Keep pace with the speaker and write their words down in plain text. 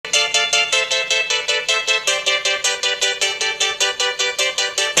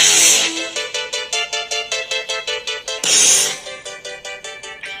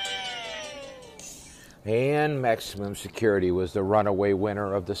And Maximum Security was the runaway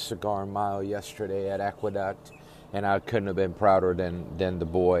winner of the Cigar Mile yesterday at Aqueduct, and I couldn't have been prouder than the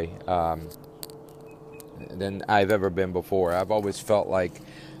boy than I've ever been before. I've always felt like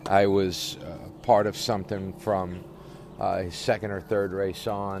I was part of something from his second or third race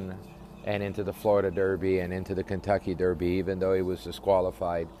on, and into the Florida Derby and into the Kentucky Derby, even though he was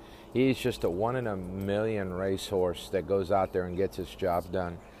disqualified. He's just a one in a million racehorse that goes out there and gets his job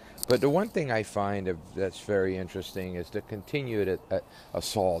done. But the one thing I find that's very interesting is the continued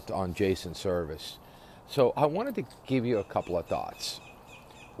assault on Jason Service. So I wanted to give you a couple of thoughts.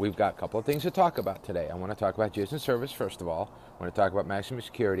 We've got a couple of things to talk about today. I want to talk about Jason Service, first of all. I want to talk about Maximum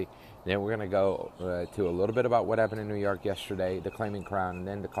Security. Then we're going to go to a little bit about what happened in New York yesterday, the Claiming Crown, and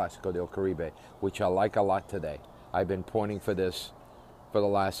then the Clásico del Caribe, which I like a lot today. I've been pointing for this for the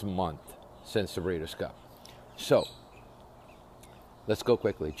last month since the Breeders' Cup. So, let's go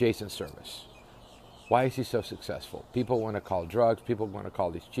quickly. Jason Service. Why is he so successful? People want to call drugs. People want to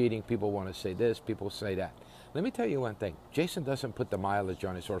call this cheating. People want to say this. People say that. Let me tell you one thing. Jason doesn't put the mileage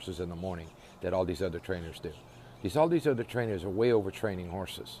on his horses in the morning that all these other trainers do. All these other trainers are way overtraining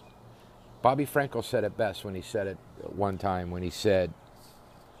horses. Bobby Frankel said it best when he said it one time, when he said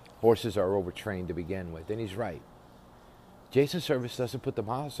horses are overtrained to begin with. And he's right. Jason Service doesn't put the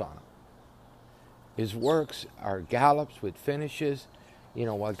miles on them. His works are gallops with finishes. You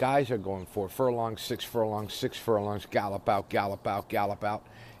know, while guys are going 4 furlongs, 6 furlongs, 6 furlongs, gallop out, gallop out, gallop out.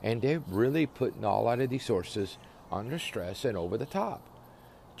 And they're really putting all out of these horses under stress and over the top.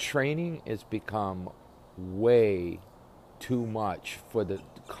 Training has become way too much for the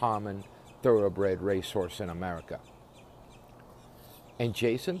common thoroughbred racehorse in America. And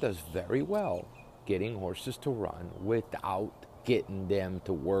Jason does very well getting horses to run without getting them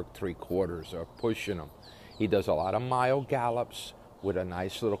to work 3/4 or pushing them. He does a lot of mile gallops with a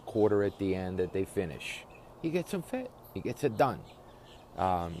nice little quarter at the end that they finish. He gets them fit. He gets it done.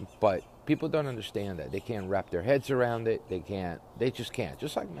 But people don't understand that. They can't wrap their heads around it. They just can't.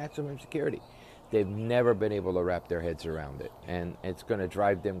 Just like Maximum Security. They've never been able to wrap their heads around it. And it's going to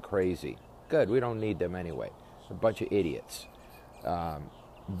drive them crazy. Good, we don't need them anyway. A bunch of idiots.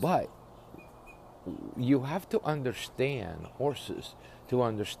 But you have to understand horses to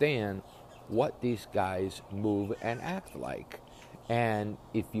understand what these guys move and act like. And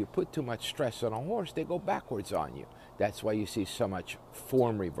if you put too much stress on a horse, they go backwards on you. That's why you see so much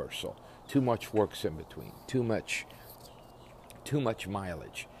form reversal, too much works in between, too much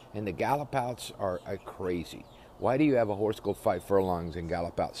mileage. And the gallop outs are crazy. Why do you have a horse go 5 furlongs and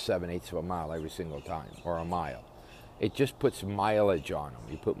gallop out 7/8 of a mile every single time, or a mile? It just puts mileage on them.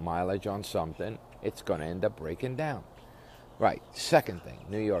 You put mileage on something, it's going to end up breaking down. Right, second thing,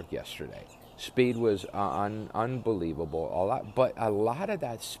 New York yesterday. Speed was unbelievable. But a lot of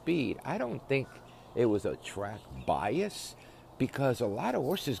that speed, I don't think it was a track bias, because a lot of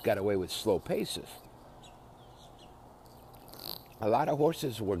horses got away with slow paces. A lot of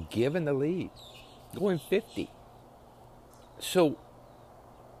horses were given the lead, going 50. So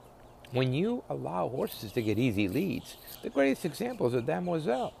when you allow horses to get easy leads, the greatest example is a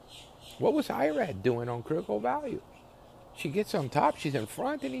Demoiselle. What was Irad doing on Critical Value? She gets on top, she's in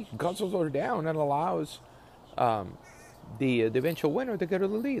front, and he guzzles her down and allows the eventual winner to get her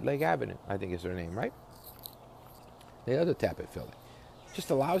the lead. Lake Avenue, I think is her name, right? The other Tapit filly. Just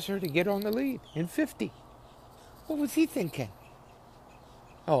allows her to get on the lead in 50. What was he thinking?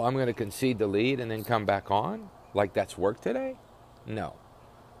 Oh, I'm going to concede the lead and then come back on? Like that's work today? No.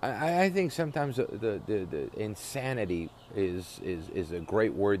 I think sometimes the insanity is a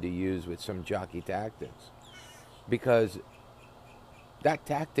great word to use with some jockey tactics. Because that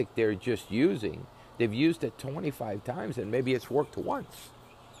tactic they're just using, they've used it 25 times and maybe it's worked once.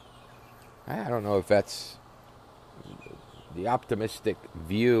 I don't know if that's the optimistic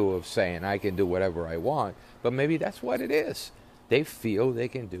view of saying I can do whatever I want, but maybe that's what it is. They feel they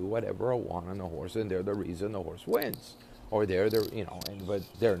can do whatever I want on the horse, and they're the reason the horse wins. Or but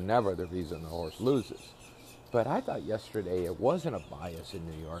they're never the reason the horse loses. But I thought yesterday it wasn't a bias in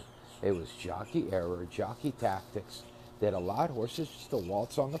New York. It was jockey error, jockey tactics that allowed horses just to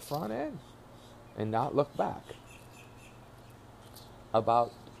waltz on the front end and not look back.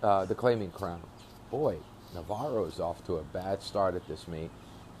 About the Claiming Crown. Boy, Navarro's off to a bad start at this meet.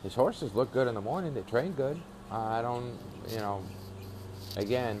 His horses look good in the morning. They train good. I don't,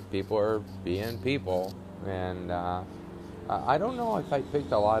 again, people are being people. And I don't know if I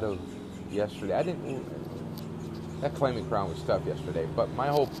picked a lot of yesterday. That Claiming Crown was tough yesterday. But my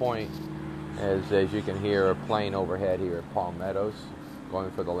whole point is, as you can hear, a plane overhead here at Palm Meadows, going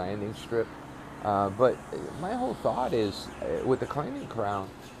for the landing strip. But my whole thought is, with the Claiming Crown,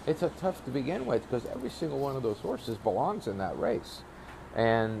 it's a tough to begin with because every single one of those horses belongs in that race.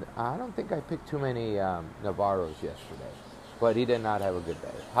 And I don't think I picked too many Navarros yesterday, but he did not have a good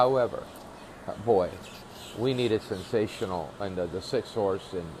day. However, boy, we needed sensational, and the sixth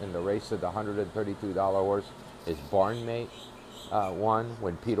horse in the race of the $132 horse is Barnmate. Won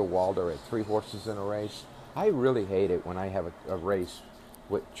when Peter Walder had three horses in a race. I really hate it when I have a race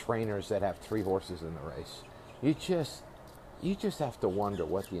with trainers that have three horses in the race. You just have to wonder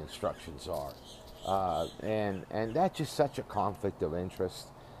what the instructions are, and that's just such a conflict of interest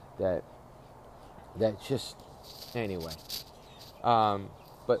that just anyway.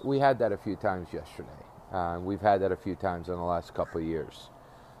 But we had that a few times yesterday. We've had that a few times in the last couple of years.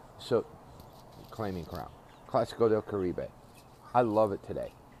 So, Claiming Crown, Clásico del Caribe. I love it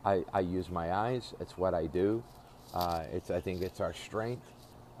today. I use my eyes. It's what I do. I think it's our strength.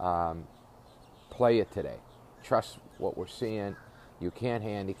 Play it today. Trust what we're seeing. You can't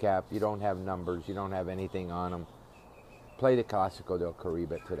handicap. You don't have numbers. You don't have anything on them. Play the Clásico del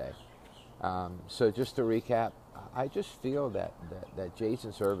Caribe today. So just to recap, I just feel that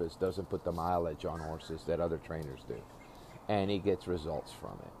Jason Servis doesn't put the mileage on horses that other trainers do. And he gets results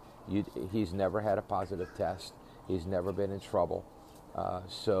from it. He's never had a positive test. He's never been in trouble.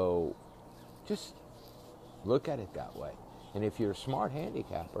 So just look at it that way. And if you're a smart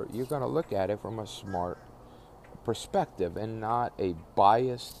handicapper, you're going to look at it from a smart perspective and not a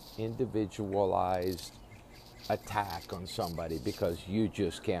biased, individualized attack on somebody because you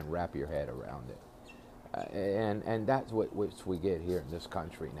just can't wrap your head around it. And that's what we get here in this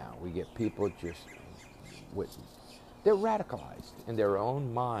country now. We get people just they're radicalized in their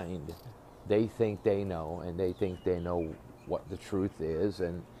own mind. They think they know, and they think they know what the truth is,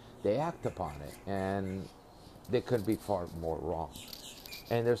 and they act upon it. And they could be far more wrong.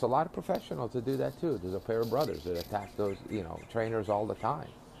 And there's a lot of professionals that do that too. There's a pair of brothers that attack those, trainers all the time.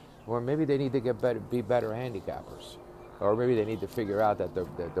 Or maybe they need to be better handicappers. Or maybe they need to figure out that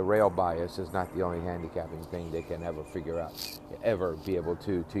the rail bias is not the only handicapping thing they can ever figure out, ever be able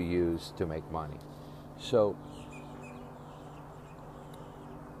to use to make money. So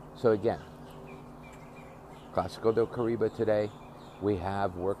again, Clásico del Caribe today. We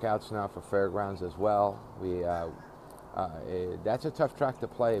have workouts now for Fairgrounds as well. That's a tough track to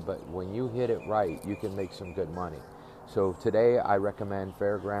play, but when you hit it right, you can make some good money. So today I recommend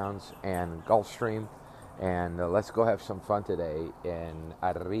Fairgrounds and Gulfstream, and let's go have some fun today in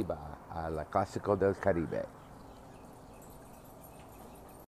Arriba, a la Clásico del Caribe.